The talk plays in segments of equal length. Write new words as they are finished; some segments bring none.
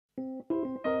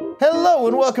Hello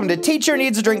and welcome to Teacher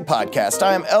Needs a Drink podcast.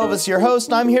 I am Elvis, your host,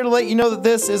 and I'm here to let you know that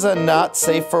this is a not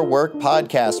safe for work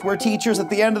podcast. We're teachers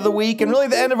at the end of the week and really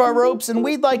the end of our ropes, and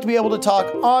we'd like to be able to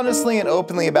talk honestly and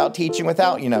openly about teaching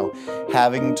without,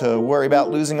 having to worry about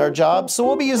losing our jobs. So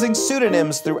we'll be using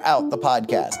pseudonyms throughout the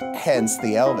podcast, hence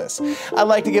the Elvis. I'd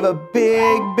like to give a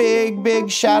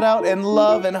big shout out and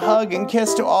love and hug and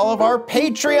kiss to all of our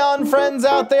Patreon friends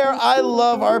out there. I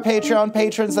love our Patreon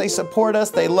patrons. They support us,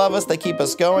 they love us, they keep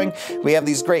us going. We have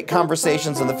these great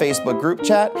conversations in the Facebook group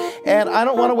chat, and I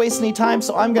don't want to waste any time,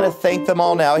 so I'm going to thank them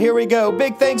all now. Here we go.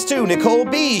 Big thanks to Nicole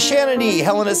B, Shannon E,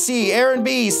 Helena C, Aaron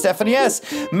B, Stephanie S,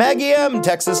 Maggie M,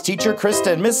 Texas teacher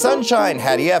Kristen, Miss Sunshine,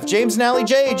 Hattie F, James and Allie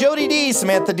J, Jody D,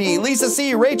 Samantha D, Lisa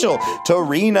C, Rachel,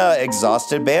 Torina,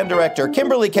 Exhausted Band Director,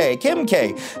 Kimberly K, Kim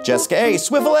K, Jessica A,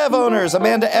 Swivel Ev Owners,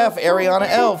 Amanda F, Ariana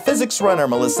L, Physics Runner,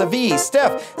 Melissa V,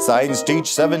 Steph, Science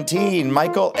Teach 17,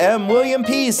 Michael M, William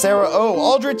P, Sarah O,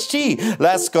 Aldrich T,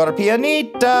 La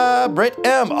Scorpianita, Britt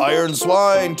M, Iron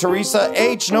Swine, Teresa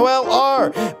H, Noel R,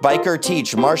 Biker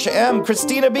Teach, Marsha M,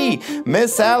 Christina B,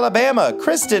 Miss Alabama,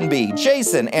 Kristen B,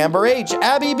 Jason, Amber H,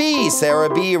 Abby B,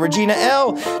 Sarah B, Regina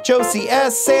L, Josie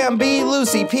S, Sam B,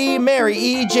 Lucy P, Mary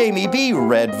E, Jamie B,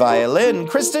 Red Violin,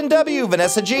 Kristen W,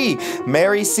 Vanessa G,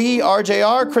 Mary C,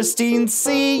 RJR, Christine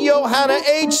C, Johanna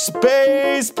H,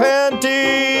 Space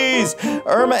Panties,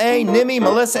 Irma A, Nimi,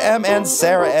 Melissa M, and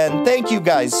Sarah N. Thank you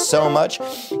guys so much.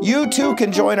 You too can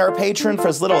join our Patreon for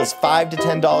as little as $5 to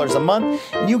 $10 a month,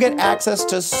 and you get access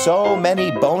to so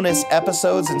many bonus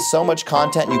episodes and so much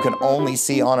content you can only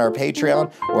see on our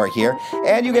Patreon or here,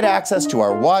 and you get access to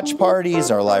our watch parties,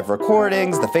 our live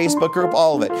recordings, the Facebook group,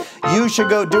 all of it. You should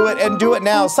go do it, and do it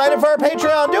now. Sign up for our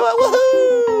Patreon. Do it.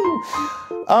 Woohoo!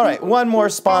 All right, one more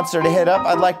sponsor to hit up.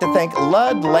 I'd like to thank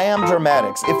Lud Lamb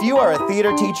Dramatics. If you are a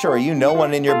theater teacher or you know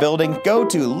one in your building, go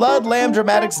to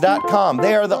ludlamdramatics.com.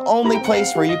 They are the only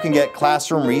place where you can get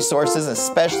classroom resources,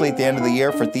 especially at the end of the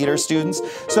year for theater students.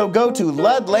 So go to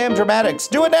Lud Lamb Dramatics.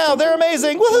 Do it now. They're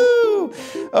amazing.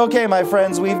 Woohoo! Okay, my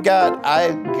friends,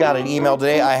 I got an email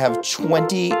today. I have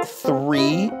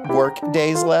 23 work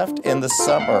days left in the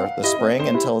spring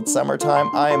until it's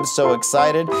summertime. I am so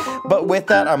excited. But with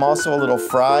that, I'm also a little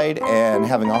fried and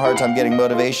having a hard time getting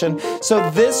motivation. So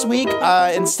this week,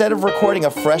 instead of recording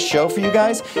a fresh show for you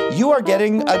guys, you are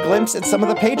getting a glimpse at some of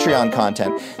the Patreon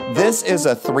content. This is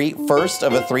first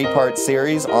of a three-part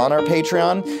series on our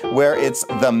Patreon where it's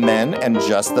the men and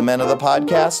just the men of the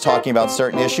podcast talking about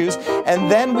certain issues. And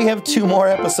then we have two more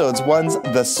episodes. One's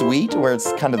The Sweet, where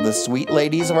it's kind of the sweet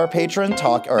ladies of our Patreon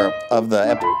of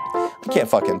the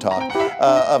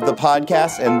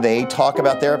podcast, and they talk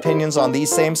about their opinions on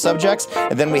these same subjects.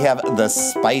 And then we have the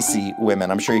Spicy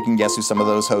Women. I'm sure you can guess who some of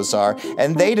those hosts are,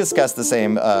 and they discuss the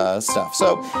same stuff.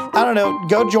 So, I don't know,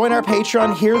 go join our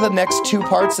Patreon, hear the next two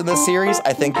parts in this series.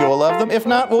 I think you'll love them. If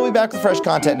not, we'll be back with fresh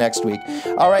content next week.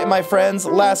 All right, my friends,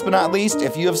 last but not least,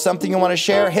 if you have something you want to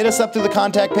share, hit us up through the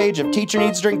contact page of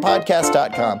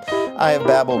teacherneedsdrinkpodcast.com. I have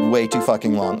babbled way too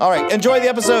fucking long. All right, enjoy the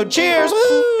episode. Cheers!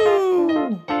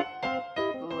 Woo!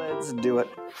 Let's do it.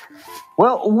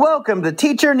 Well, welcome to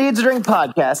Teacher Needs a Drink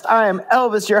podcast. I am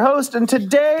Elvis, your host, and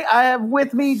today I have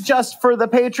with me, just for the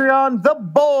Patreon, the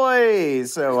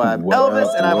boys. So I'm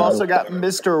Elvis, and I've also got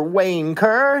Mr. Wayne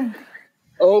Kurr.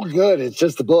 Oh, good. It's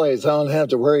just the boys. I don't have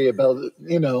to worry about,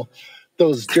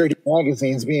 those dirty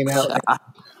magazines being out.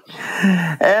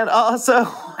 And also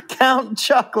Count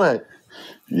Chocolate.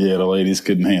 Yeah, the ladies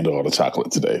couldn't handle all the chocolate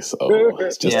today, so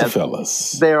it's just the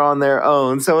fellas. They're on their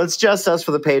own, so it's just us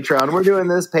for the Patreon. We're doing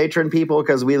this, patron people,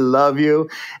 because we love you.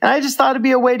 And I just thought it'd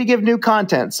be a way to give new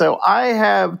content. So I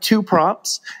have two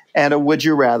prompts and a Would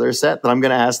You Rather set that I'm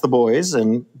going to ask the boys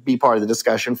and be part of the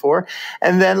discussion for.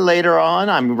 And then later on,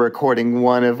 I'm recording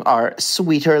one of our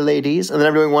sweeter ladies, and then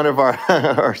I'm doing one of our,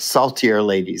 our saltier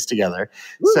ladies together.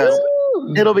 So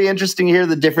it'll be interesting to hear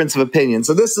the difference of opinion.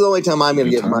 So this is the only time I'm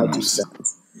going to give my 2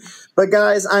 cents. But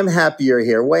guys, I'm happy you're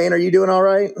here. Wayne, are you doing all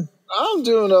right? I'm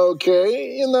doing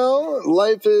okay.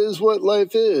 Life is what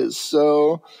life is.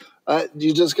 So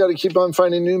you just got to keep on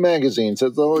finding new magazines.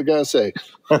 That's all I got to say.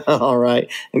 All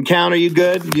right. And Count, are you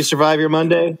good? Did you survive your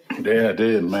Monday? Yeah, I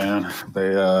did, man.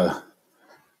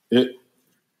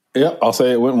 I'll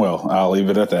say it went well. I'll leave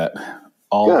it at that.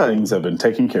 All things have been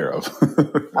taken care of.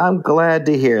 I'm glad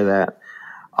to hear that.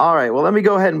 All right, well, let me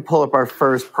go ahead and pull up our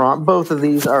first prompt. Both of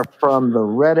these are from the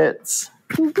Reddits.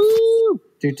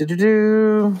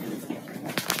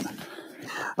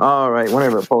 All right,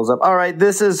 whenever it pulls up. All right,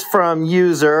 this is from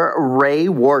user Ray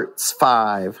Warts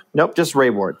 5. Nope, just Ray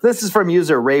Warts. This is from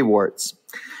user Ray Warts.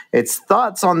 It's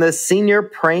thoughts on this senior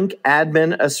prank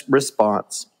admin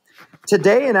response.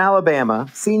 Today in Alabama,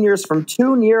 seniors from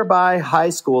 2 nearby high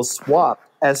schools swapped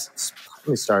as... Let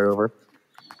me start over.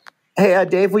 Hey,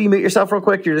 Dave, will you mute yourself real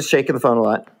quick? You're just shaking the phone a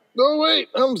lot. Oh, wait.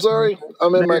 I'm sorry.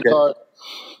 I'm in my car.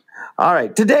 All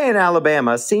right. Today in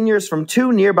Alabama, seniors from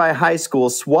 2 nearby high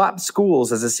schools swapped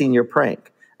schools as a senior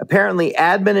prank. Apparently,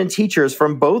 admin and teachers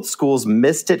from both schools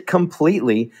missed it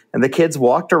completely, and the kids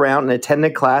walked around and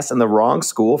attended class in the wrong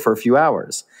school for a few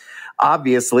hours.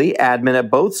 Obviously, admin at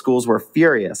both schools were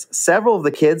furious. Several of the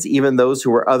kids, even those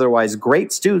who were otherwise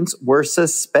great students, were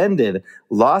suspended,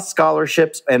 lost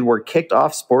scholarships, and were kicked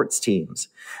off sports teams.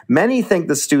 Many think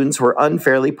the students were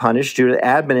unfairly punished due to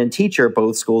admin and teacher at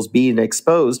both schools being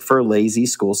exposed for lazy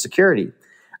school security.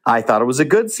 I thought it was a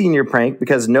good senior prank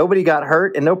because nobody got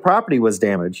hurt and no property was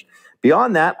damaged.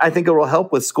 Beyond that, I think it will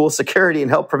help with school security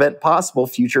and help prevent possible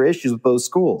future issues with both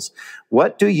schools.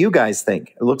 What do you guys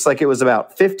think? It looks like it was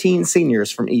about 15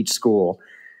 seniors from each school.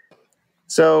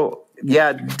 So,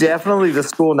 yeah, definitely the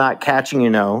school not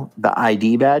catching, the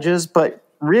ID badges. But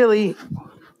really,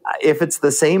 if it's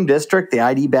the same district, the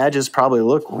ID badges probably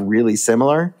look really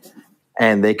similar.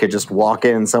 And they could just walk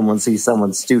in and someone sees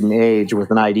someone's student age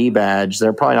with an ID badge.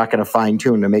 They're probably not going to fine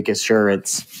tune to make it sure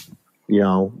it's,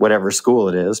 whatever school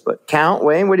it is. But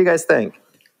Wayne, what do you guys think?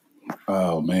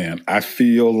 Oh, man. I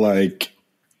feel like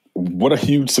what a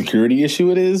huge security issue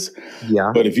it is.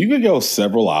 Yeah. But if you could go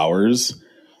several hours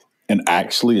and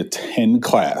actually attend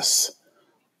class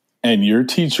and your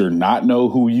teacher not know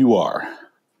who you are,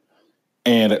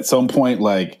 and at some point,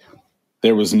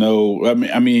 there was no,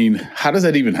 I mean, how does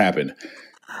that even happen?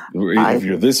 If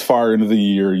you're this far into the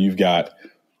year, you've got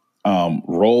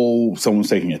someone's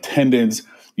taking attendance.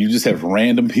 You just have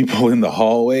random people in the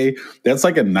hallway. That's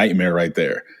like a nightmare right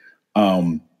there.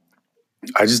 I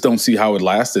just don't see how it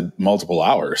lasted multiple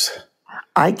hours.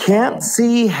 I can't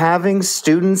see having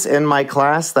students in my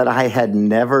class that I had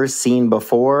never seen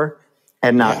before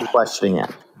and not questioning it.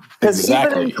 Because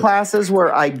even in classes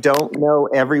where I don't know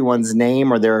everyone's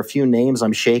name or there are a few names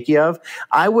I'm shaky of,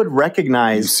 I would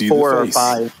recognize 4 or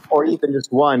 5 or even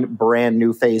just one brand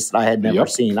new face that I had never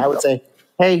seen. I would say,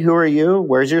 hey, who are you?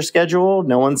 Where's your schedule?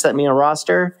 No one sent me a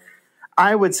roster.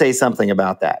 I would say something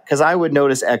about that because I would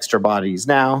notice extra bodies.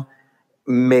 Now,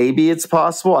 maybe it's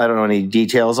possible, I don't know any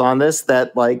details on this,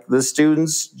 that the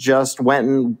students just went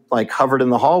and hovered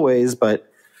in the hallways, but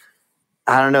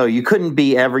I don't know. You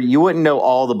wouldn't know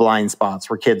all the blind spots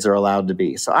where kids are allowed to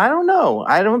be. So I don't know.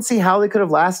 I don't see how they could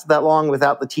have lasted that long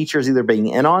without the teachers either being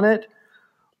in on it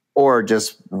or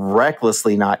just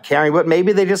recklessly not caring. But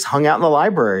maybe they just hung out in the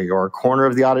library or a corner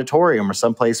of the auditorium or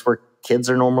someplace where kids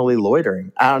are normally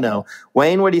loitering. I don't know.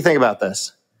 Wayne, what do you think about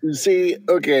this? See,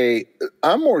 okay,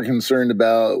 I'm more concerned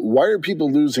about why are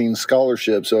people losing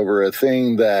scholarships over a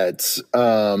thing that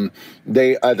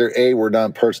they either A, were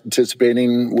not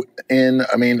participating in.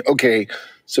 I mean, okay,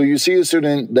 so you see a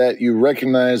student that you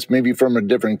recognize maybe from a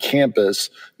different campus.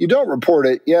 You don't report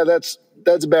it. Yeah, that's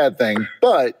a bad thing.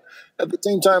 But at the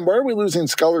same time, why are we losing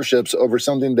scholarships over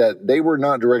something that they were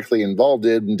not directly involved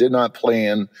in and did not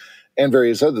plan and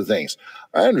various other things?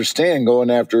 I understand going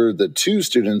after the 2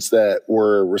 students that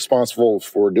were responsible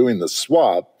for doing the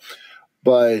swap,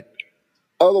 but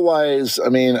otherwise, I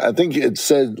mean, I think it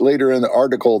said later in the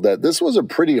article that this was a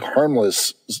pretty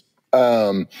harmless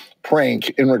prank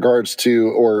in regards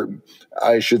to, or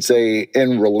I should say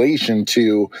in relation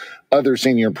to other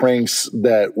senior pranks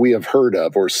that we have heard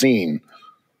of or seen.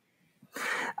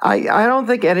 I don't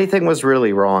think anything was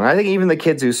really wrong. I think even the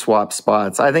kids who swapped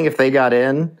spots, I think if they got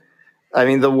in, I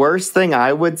mean, the worst thing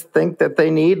I would think that they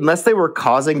need, unless they were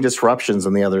causing disruptions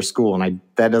in the other school, and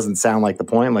that doesn't sound like the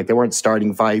point, they weren't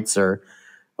starting fights or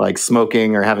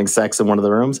smoking or having sex in one of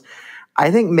the rooms.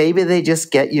 I think maybe they just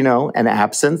get, an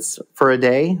absence for a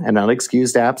day, an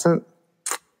unexcused absence,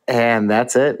 and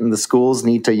that's it. And the schools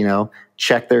need to,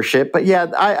 check their shit. But yeah,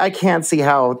 I can't see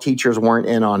how teachers weren't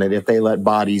in on it if they let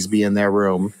bodies be in their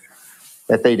room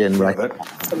that they didn't recognize.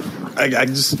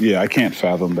 I can't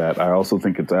fathom that. I also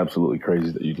think it's absolutely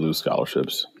crazy that you'd lose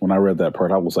scholarships. When I read that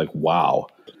part, I was like, wow.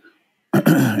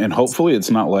 And hopefully it's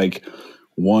not like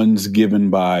one's given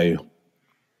by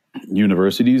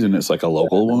universities and it's like a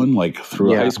local one,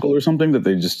 through a high school or something, that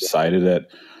they just decided that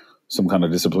some kind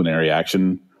of disciplinary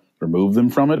action removed them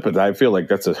from it. But I feel like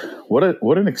that's what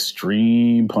an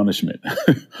extreme punishment.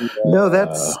 No,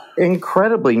 that's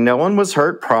incredibly. No one was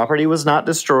hurt. Property was not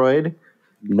destroyed.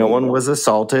 No one was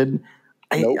assaulted.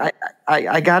 Nope.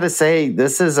 I got to say,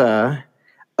 this is a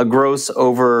gross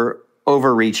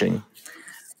overreaching.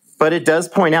 But it does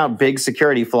point out big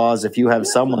security flaws if you have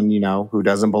someone, who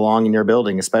doesn't belong in your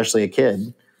building, especially a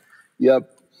kid. Yep.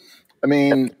 I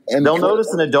mean, and they'll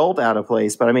notice an adult out of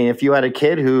place. But I mean, if you had a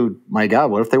kid who, my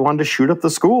God, what if they wanted to shoot up the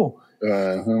school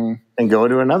and go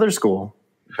to another school?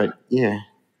 But yeah.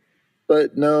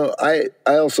 But no, I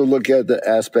also look at the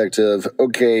aspect of,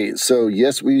 okay, so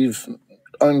yes, we've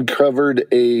uncovered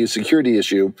a security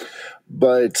issue,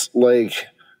 but like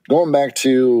going back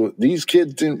to these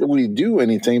kids didn't really do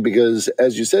anything because,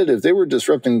 as you said, if they were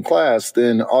disrupting class,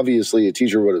 then obviously a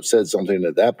teacher would have said something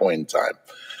at that point in time.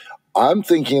 I'm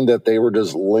thinking that they were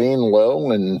just laying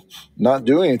low and not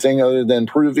doing anything other than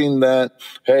proving that,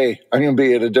 hey, I'm going to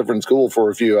be at a different school for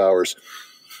a few hours.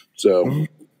 So,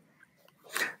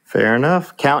 fair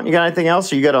enough. Count, you got anything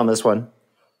else? Or you good on this one?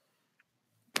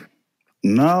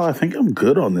 No, I think I'm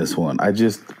good on this one. I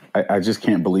just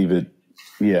can't believe it.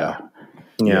 Yeah.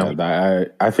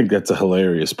 I think that's a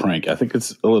hilarious prank. I think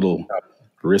it's a little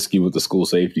risky with the school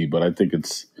safety, but I think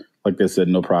it's, like they said,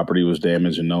 no property was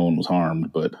damaged and no one was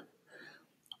harmed. But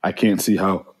I can't see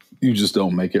how you just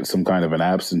don't make it some kind of an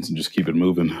absence and just keep it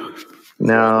moving.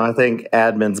 No, I think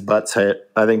admin's butt's hurt.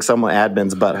 I think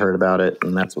admin's butt hurt about it,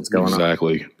 and that's what's going on.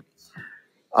 Exactly.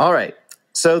 All right.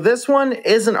 So this one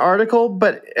is an article,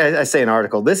 but I say an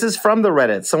article. This is from the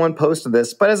Reddit. Someone posted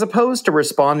this, but as opposed to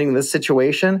responding to this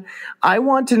situation, I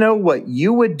want to know what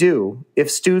you would do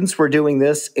if students were doing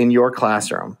this in your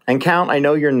classroom. And Count, I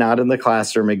know you're not in the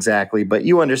classroom exactly, but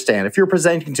you understand. If you're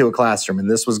presenting to a classroom and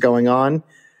this was going on,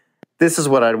 this is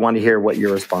what I'd want to hear what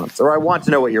your response, or I want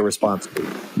to know what your response would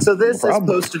be. So this is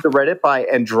posted to Reddit by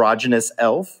Androgynous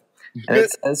Elf, and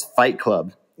it says Fight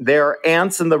Club. There are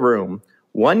ants in the room.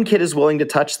 One kid is willing to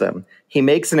touch them. He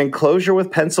makes an enclosure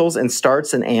with pencils and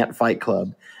starts an ant fight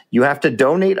club. You have to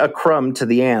donate a crumb to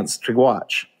the ants to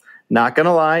watch. Not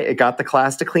gonna lie, it got the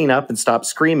class to clean up and stop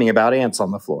screaming about ants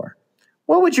on the floor.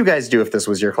 What would you guys do if this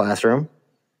was your classroom?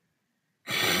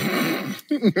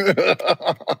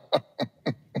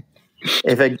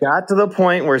 If it got to the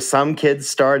point where some kids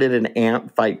started an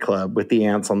ant fight club with the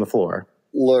ants on the floor.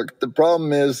 Look, the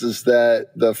problem is that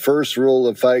the first rule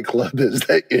of Fight Club is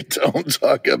that you don't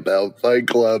talk about Fight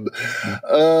Club.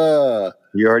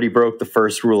 You already broke the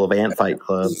first rule of Ant Fight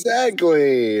Club.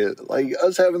 Exactly. Like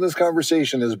us having this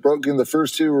conversation has broken the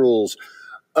first two rules.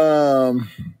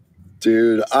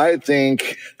 Dude, I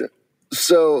think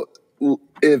so.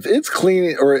 If it's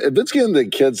cleaning or if it's getting the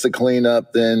kids to clean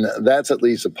up, then that's at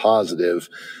least a positive.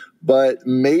 But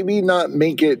maybe not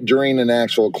make it during an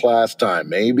actual class time.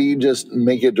 Maybe just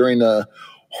make it during a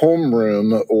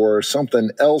homeroom or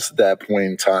something else at that point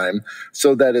in time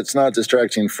so that it's not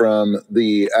distracting from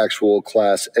the actual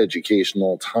class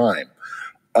educational time.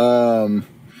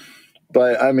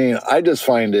 But I mean, I just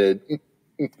find it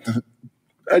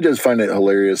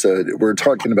hilarious that we're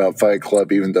talking about Fight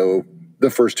Club even though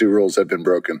the first two rules have been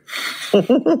broken.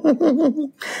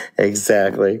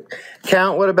 Exactly.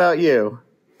 Count, what about you?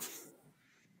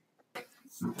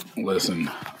 Listen,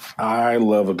 I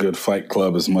love a good Fight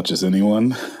Club as much as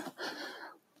anyone.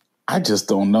 I just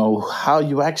don't know how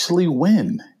you actually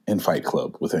win in Fight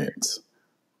Club with ants.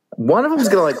 One of them's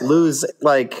gonna lose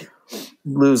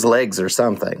legs or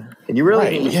something, and you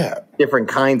really need different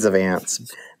kinds of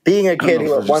ants. Being a kid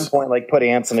who at one point put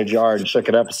ants in a jar and shook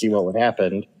it up to see what would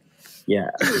happen.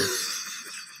 Yeah.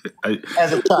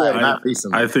 As a child, not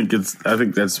recently. I think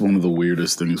that's one of the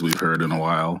weirdest things we've heard in a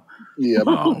while. Yeah.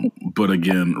 But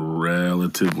again,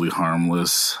 relatively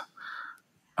harmless.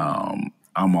 I'm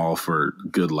all for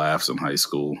good laughs in high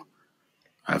school.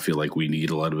 I feel like we need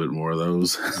a little bit more of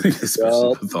those,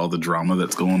 especially with all the drama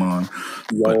that's going on.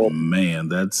 But man,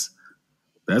 that's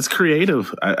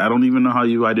creative. I don't even know how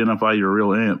you identify your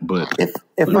real ant, but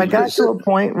if I got to a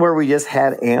point where we just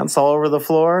had ants all over the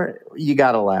floor, you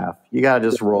got to laugh. You got to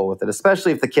just roll with it,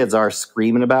 especially if the kids are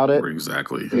screaming about it.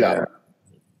 Exactly. Yeah.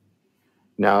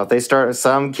 Now, if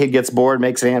some kid gets bored,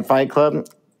 makes an ant fight club.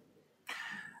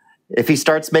 If he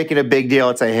starts making a big deal,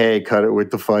 I'd say, hey, cut it with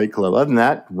the Fight Club. Other than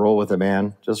that, roll with it,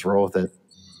 man. Just roll with it.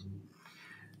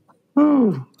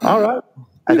 All right.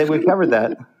 I think we've covered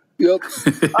that. Yep.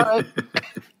 All right.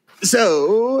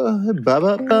 So,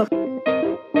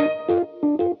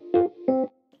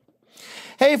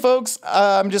 Hey, folks,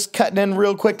 I'm just cutting in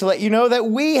real quick to let you know that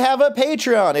we have a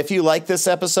Patreon. If you like this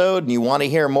episode and you want to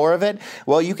hear more of it,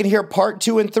 well, you can hear part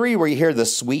 2 and 3 where you hear the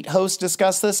sweet host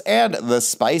discuss this and the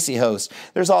spicy host.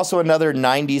 There's also another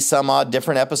 90 some odd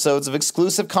different episodes of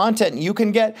exclusive content you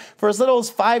can get for as little as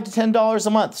 $5 to $10 a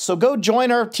month. So go join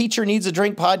our Teacher Needs a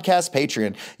Drink podcast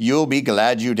Patreon. You'll be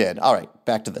glad you did. All right,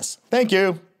 back to this. Thank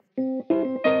you.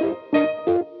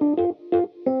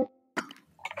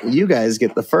 You guys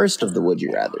get the first of the Would You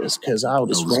Rathers, because I'll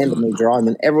just randomly draw, and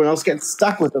then everyone else gets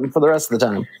stuck with them for the rest of the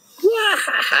time.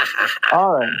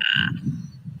 All right.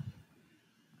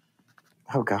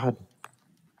 Oh, God.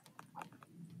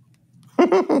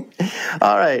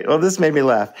 All right. Well, this made me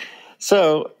laugh.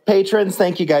 So, patrons,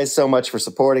 thank you guys so much for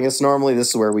supporting us. Normally, this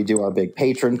is where we do our big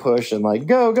patron push and like,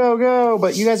 go, go, go.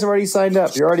 But you guys have already signed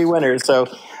up. You're already winners. So,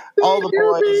 all the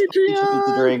boys, Teacher Needs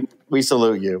a Drink, we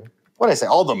salute you. What did I say?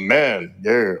 All the men.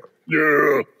 Yeah.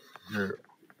 Yeah. Yeah.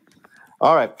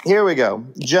 All right. Here we go.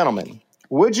 Gentlemen,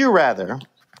 would you rather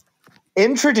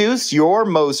introduce your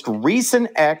most recent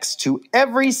ex to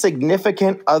every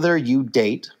significant other you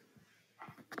date,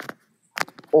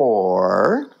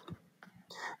 or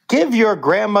give your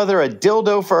grandmother a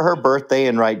dildo for her birthday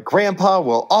and write, "Grandpa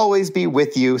will always be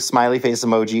with you," smiley face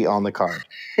emoji on the card?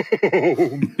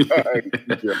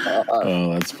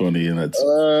 Oh, that's funny. And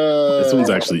this one's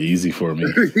actually easy for me.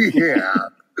 Yeah.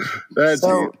 That's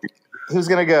So, who's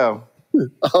going to go?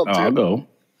 I'll go.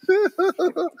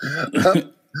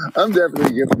 I'm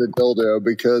definitely giving the dildo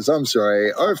because I'm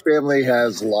sorry, our family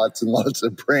has lots and lots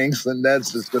of pranks, and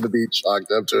that's just going to be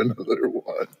chalked up to another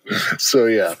one. So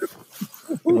yeah.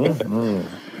 Mm-hmm.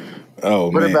 Oh,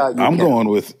 What man. about you, I'm Ken? going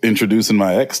with introducing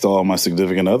my ex to all my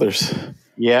significant others.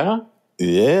 Yeah?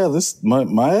 Yeah,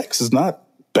 my ex is not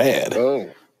bad. Oh.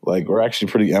 Like, we're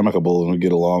actually pretty amicable and we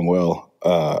get along well.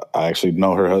 I actually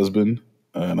know her husband,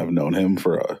 and I've known him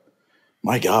for,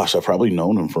 my gosh, I've probably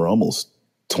known him for almost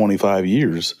 25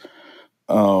 years.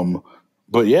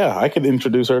 But yeah, I could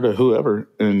introduce her to whoever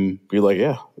and be like,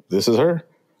 yeah, this is her.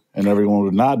 And everyone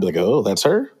would nod, be like, oh, that's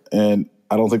her. And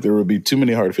I don't think there would be too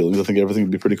many hard feelings. I think everything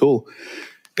would be pretty cool.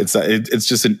 It's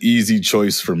just an easy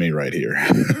choice for me right here.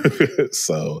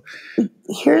 So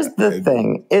Here's the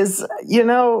thing is,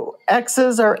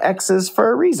 exes are exes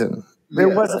for a reason.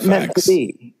 It wasn't meant to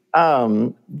be.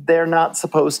 They're not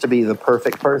supposed to be the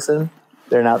perfect person.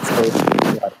 They're not supposed to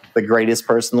be like the greatest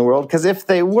person in the world. Because if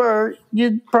they were,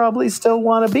 you'd probably still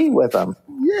want to be with them.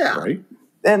 Yeah. right.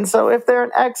 And so if they're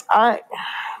an ex,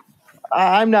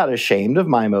 I'm not ashamed of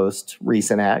my most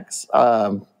recent ex.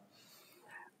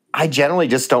 I generally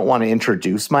just don't want to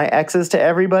introduce my exes to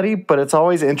everybody, but it's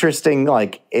always interesting,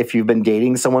 like, if you've been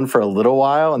dating someone for a little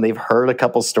while and they've heard a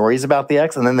couple stories about the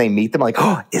ex, and then they meet them like,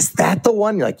 oh, is that the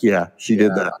one? You're like, yeah, she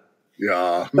did that.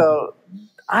 Yeah. So,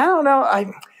 I don't know.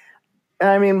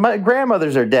 I mean, my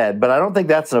grandmothers are dead, but I don't think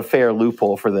that's a fair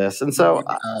loophole for this. And so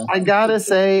I got to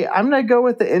say, I'm going to go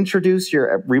with the introduce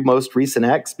your most recent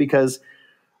ex, because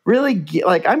really,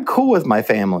 like, I'm cool with my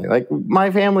family. Like,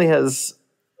 my family has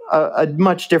a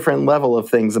much different level of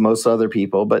things than most other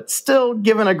people, but still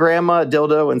giving a grandma a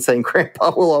dildo and saying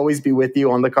 "Grandpa will always be with you"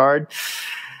 on the card,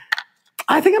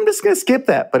 I think I'm just going to skip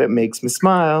that, but it makes me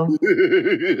smile.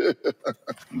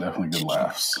 Definitely good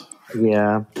laughs.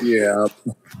 Yeah. Yeah.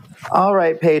 All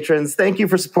right, patrons, thank you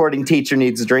for supporting Teacher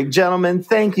Needs a Drink. Gentlemen,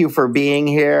 thank you for being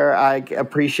here. I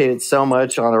appreciate it so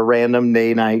much on a random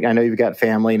day night. I know you've got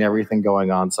family and everything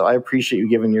going on, so I appreciate you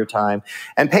giving your time.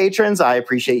 And patrons, I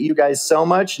appreciate you guys so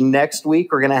much. Next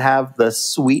week, we're going to have the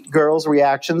Sweet Girls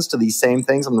reactions to these same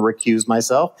things. I'm going to recuse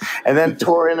myself. And then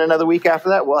in another week after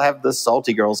that, we'll have the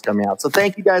Salty Girls coming out. So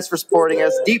thank you guys for supporting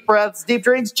us. Deep breaths, deep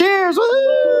drinks. Cheers!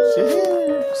 Woo!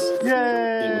 Cheers.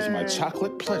 Yay! It was my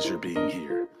chocolate pleasure being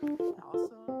here.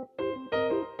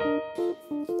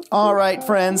 All right,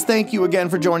 friends, thank you again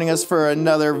for joining us for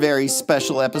another very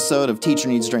special episode of Teacher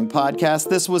Needs a Drink podcast.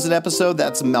 This was an episode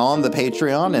that's on the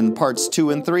Patreon, and parts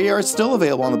 2 and 3 are still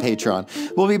available on the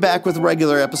Patreon. We'll be back with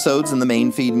regular episodes in the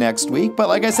main feed next week, but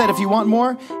like I said, if you want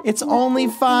more, it's only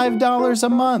 $5 a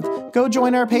month. Go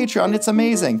join our Patreon. It's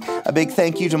amazing. A big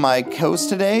thank you to my host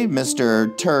today,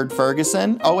 Mr. Turd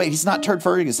Ferguson. Oh, wait, he's not Turd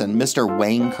Ferguson. Mr.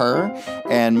 Wayne Kurr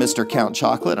and Mr. Count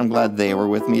Chocolate. I'm glad they were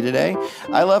with me today.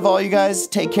 I love all you guys.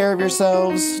 Take care of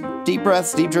yourselves. Deep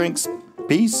breaths, deep drinks.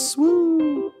 Peace. Woo.